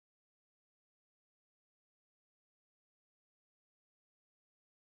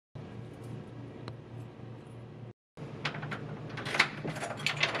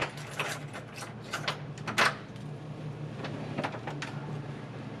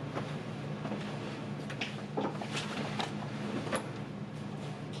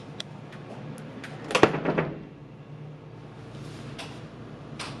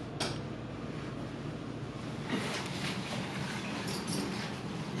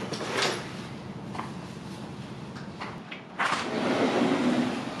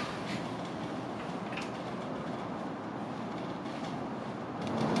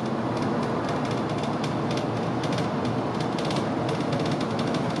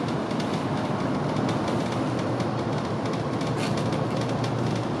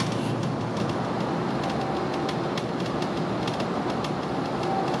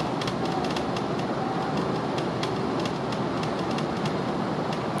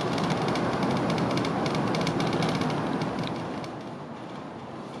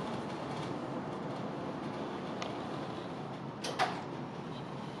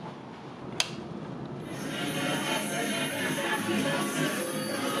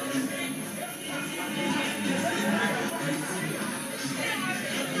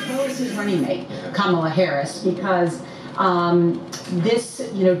his running mate, Kamala Harris, because Joe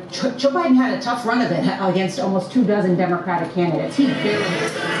Biden had a tough run of it against almost 24 Democratic candidates. He barely.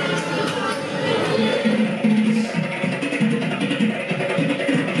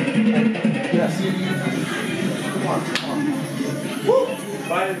 Yes. Come on. Woo!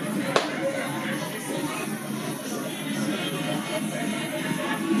 Biden.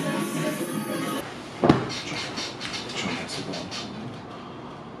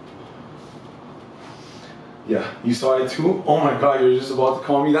 Yeah, you saw it too? Oh my god, you're just about to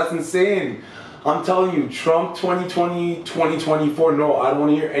call me? That's insane. I'm telling you, Trump 2020, 2024, no, I don't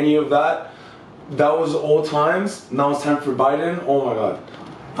want to hear any of that. That was old times. Now it's time for Biden. Oh my god.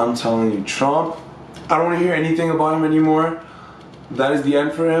 I'm telling you, Trump, I don't want to hear anything about him anymore. That is the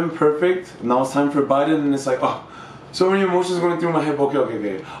end for him. Perfect. Now it's time for Biden, and it's like, oh, so many emotions going through my head.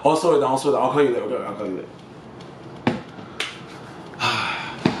 Okay. Also, I'll call you later. Okay, I'll call you later.